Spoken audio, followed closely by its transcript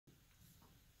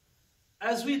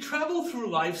As we travel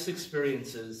through life's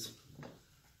experiences,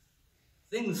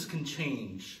 things can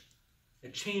change.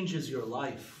 It changes your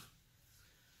life.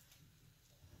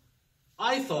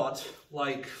 I thought,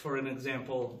 like, for an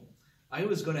example, I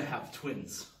was going to have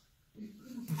twins.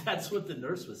 That's what the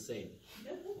nurse was saying.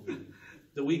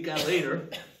 The week later,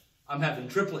 I'm having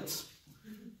triplets.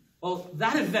 Well,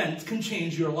 that event can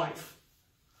change your life.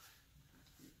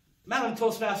 Madam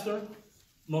Toastmaster,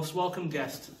 most welcome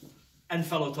guest, and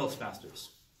fellow Toastmasters.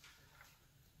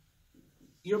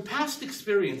 Your past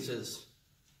experiences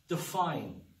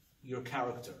define your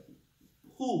character,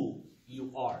 who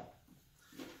you are.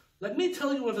 Let me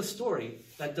tell you of a story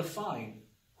that defined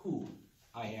who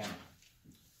I am.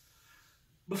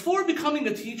 Before becoming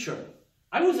a teacher,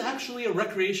 I was actually a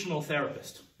recreational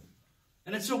therapist.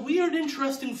 And it's a weird,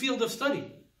 interesting field of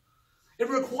study. It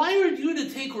required you to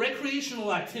take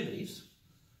recreational activities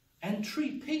and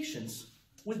treat patients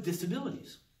with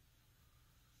disabilities.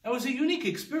 That was a unique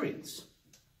experience.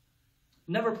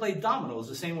 Never played dominoes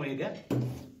the same way again.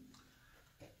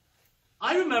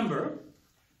 I remember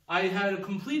I had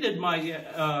completed my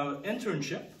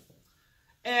internship,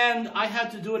 and I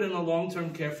had to do it in a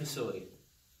long-term care facility.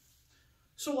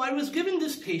 So I was given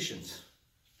this patient.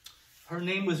 Her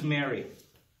name was Mary.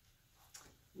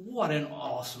 What an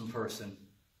awesome person.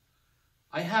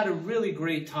 I had a really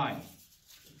great time.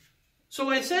 So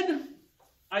I said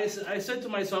to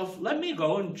myself, let me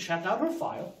go and check out her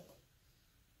file.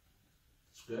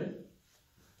 It's good.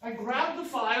 I grabbed the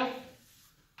file,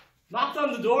 knocked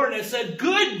on the door, and I said,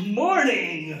 "Good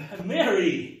morning,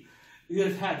 Mary." You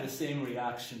guys had the same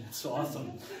reaction. It's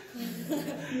awesome.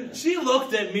 She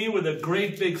looked at me with a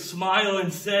great big smile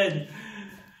and said,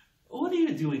 "What are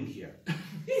you doing here?"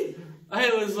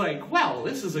 I was like, wow,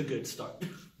 this is a good start.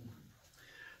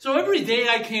 So every day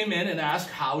I came in and asked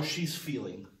how she's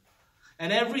feeling.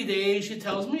 And every day she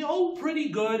tells me, oh, pretty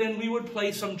good, and we would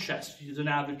play some chess. She's an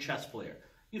avid chess player.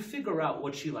 You figure out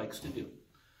what she likes to do.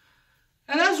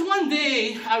 And as one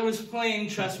day I was playing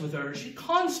chess with her, she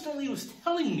constantly was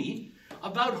telling me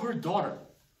about her daughter,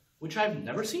 which I've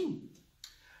never seen.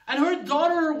 And her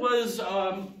daughter was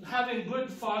having good,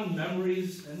 fond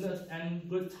memories and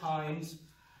good times.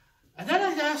 And then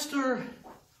I asked her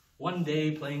one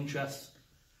day playing chess,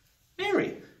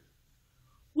 Mary,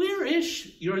 where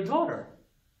is your daughter?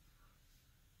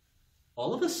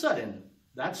 All of a sudden,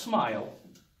 that smile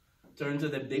turned to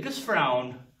the biggest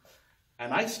frown,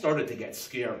 and I started to get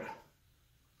scared.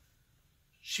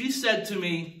 She said to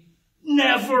me,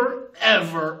 never,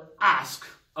 ever ask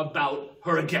about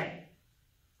her again.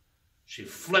 She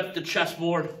flipped the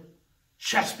chessboard,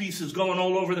 chess pieces going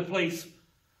all over the place,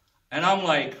 and I'm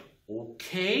like,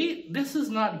 okay, this is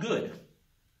not good.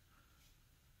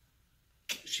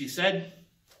 She said,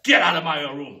 get out of my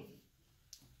room.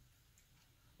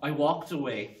 I walked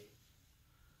away,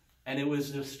 and it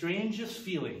was the strangest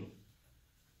feeling.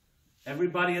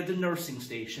 Everybody at the nursing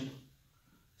station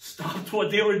stopped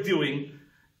what they were doing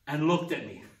and looked at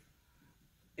me.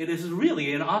 It is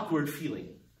really an awkward feeling.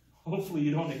 Hopefully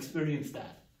you don't experience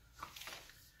that.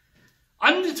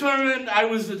 I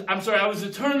was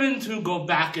determined to go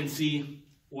back and see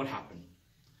what happened.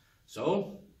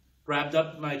 So, grabbed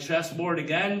up my chessboard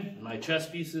again, my chess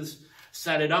pieces,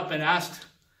 set it up and asked,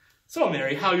 so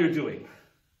Mary, how you doing?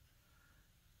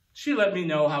 She let me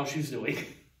know how she's doing.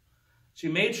 She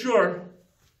made sure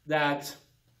that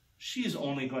she's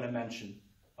only going to mention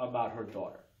about her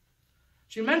daughter.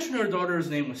 She mentioned her daughter's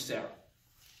name was Sarah.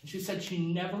 And she said she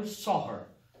never saw her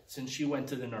since she went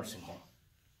to the nursing home.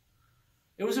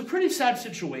 It was a pretty sad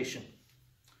situation.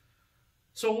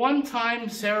 So one time,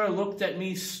 Sarah looked at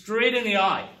me straight in the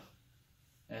eye.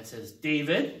 And it says,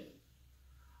 David,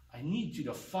 I need you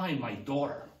to find my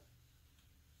daughter.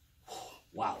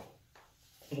 Wow,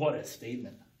 what a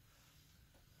statement.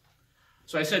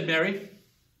 So I said, Mary,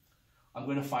 I'm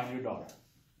going to find your daughter.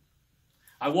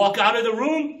 I walk out of the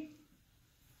room,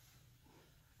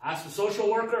 ask the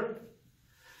social worker,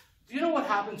 do you know what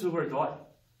happened to her daughter?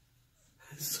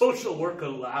 The social worker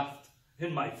laughed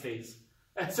in my face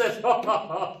and said,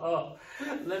 oh,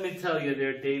 let me tell you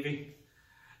there, Davy,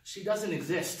 she doesn't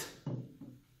exist.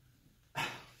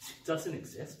 She doesn't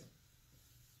exist.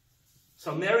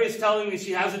 So Mary is telling me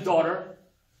she has a daughter.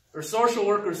 Her social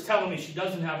worker is telling me she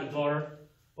doesn't have a daughter.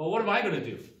 Well, what am I going to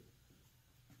do?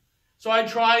 So I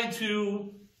tried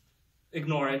to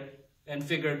ignore it and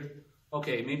figured,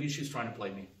 okay, maybe she's trying to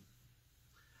play me.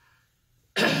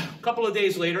 A couple of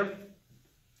days later,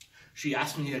 she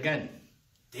asked me again,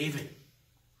 David,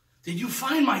 did you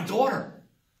find my daughter?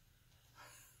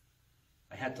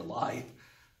 I had to lie,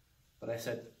 but I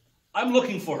said, I'm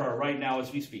looking for her right now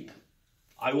as we speak.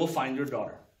 I will find your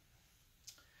daughter.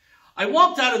 I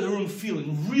walked out of the room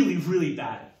feeling really, really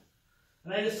bad.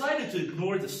 And I decided to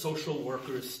ignore the social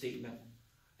worker's statement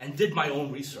and did my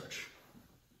own research.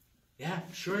 Yeah,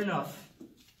 sure enough,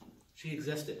 she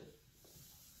existed.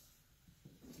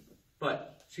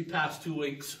 But she passed 2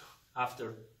 weeks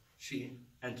after she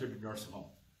entered the nursing home.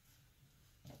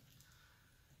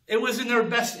 It was in her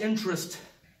best interest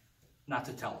not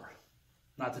to tell her,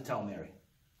 not to tell Mary.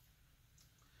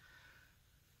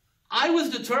 I was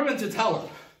determined to tell her,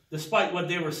 despite what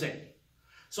they were saying.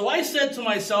 So I said to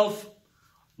myself,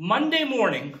 Monday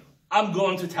morning, I'm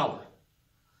going to tell her.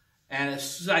 And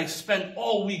I spent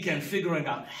all weekend figuring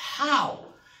out, how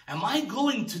am I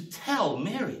going to tell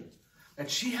Mary that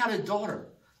she had a daughter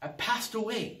that passed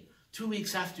away 2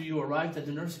 weeks after you arrived at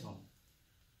the nursing home?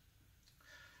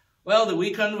 Well, the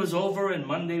weekend was over and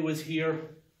Monday was here.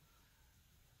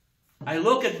 I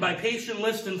look at my patient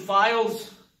list and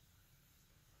files.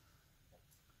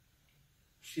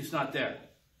 She's not there.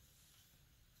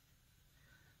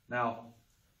 Now,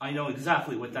 I know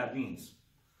exactly what that means.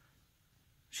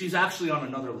 She's actually on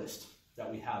another list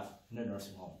that we have in the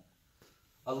nursing home.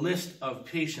 A list of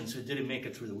patients who didn't make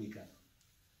it through the weekend.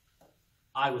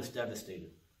 I was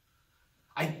devastated.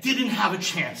 I didn't have a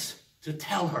chance to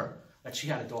tell her that she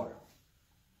had a daughter.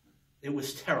 It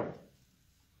was terrible.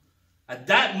 At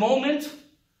that moment,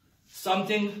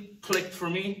 something clicked for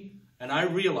me, and I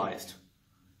realized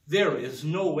there is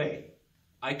no way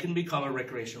I can become a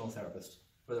recreational therapist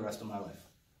for the rest of my life.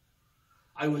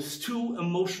 I was too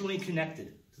emotionally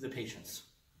connected to the patients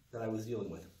that I was dealing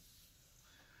with.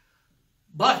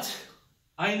 But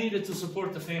I needed to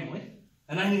support the family,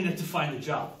 and I needed to find a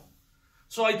job.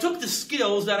 So I took the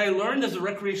skills that I learned as a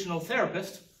recreational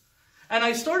therapist, and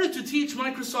I started to teach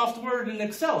Microsoft Word and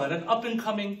Excel at an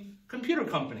up-and-coming computer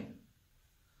company.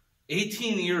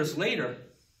 18 years later,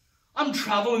 I'm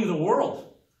traveling the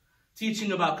world,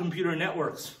 teaching about computer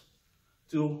networks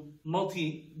to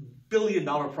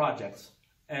multi-billion-dollar projects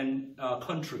and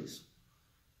countries.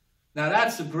 Now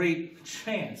that's a great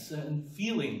chance and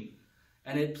feeling,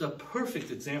 and it's a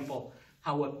perfect example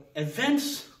how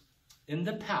events in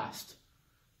the past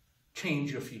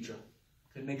change your future,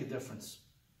 can make a difference.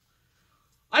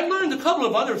 I've learned a couple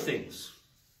of other things.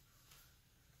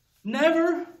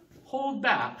 Never hold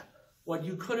back what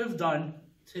you could have done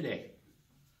today.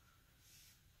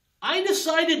 I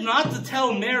decided not to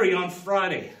tell Mary on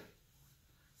Friday,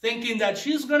 thinking that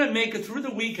she's going to make it through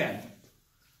the weekend,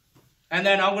 and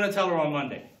then I'm going to tell her on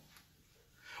Monday.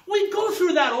 We go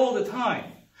through that all the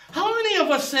time. How many of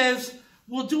us says,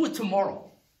 we'll do it tomorrow?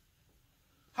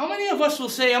 How many of us will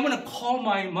say, I'm going to call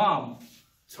my mom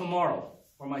tomorrow,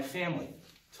 or my family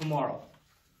tomorrow?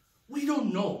 We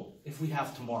don't know if we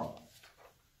have tomorrow.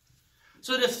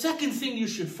 So the second thing you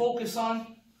should focus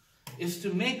on is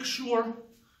to make sure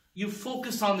you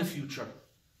focus on the future.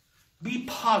 Be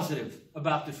positive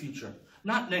about the future,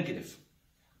 not negative.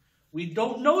 We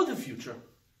don't know the future.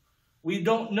 We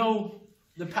don't know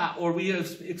the past, or we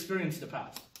have experienced the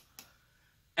past.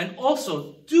 And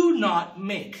also, do not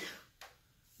make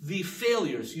the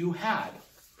failures you had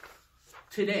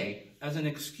today as an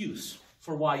excuse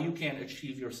for why you can't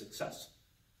achieve your success.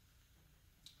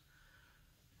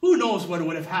 Who knows what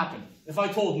would have happened if I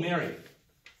told Mary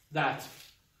that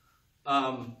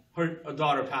her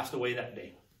daughter passed away that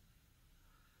day.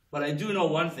 But I do know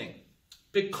one thing.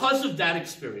 Because of that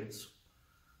experience,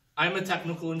 I'm a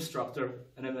technical instructor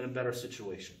and I'm in a better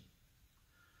situation.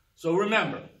 So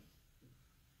remember,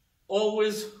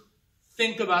 always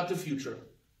think about the future,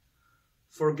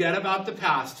 forget about the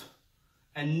past,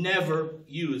 and never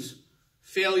use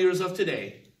failures of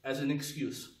today as an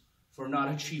excuse for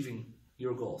not achieving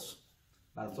your goals.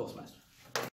 Madam Toastmaster.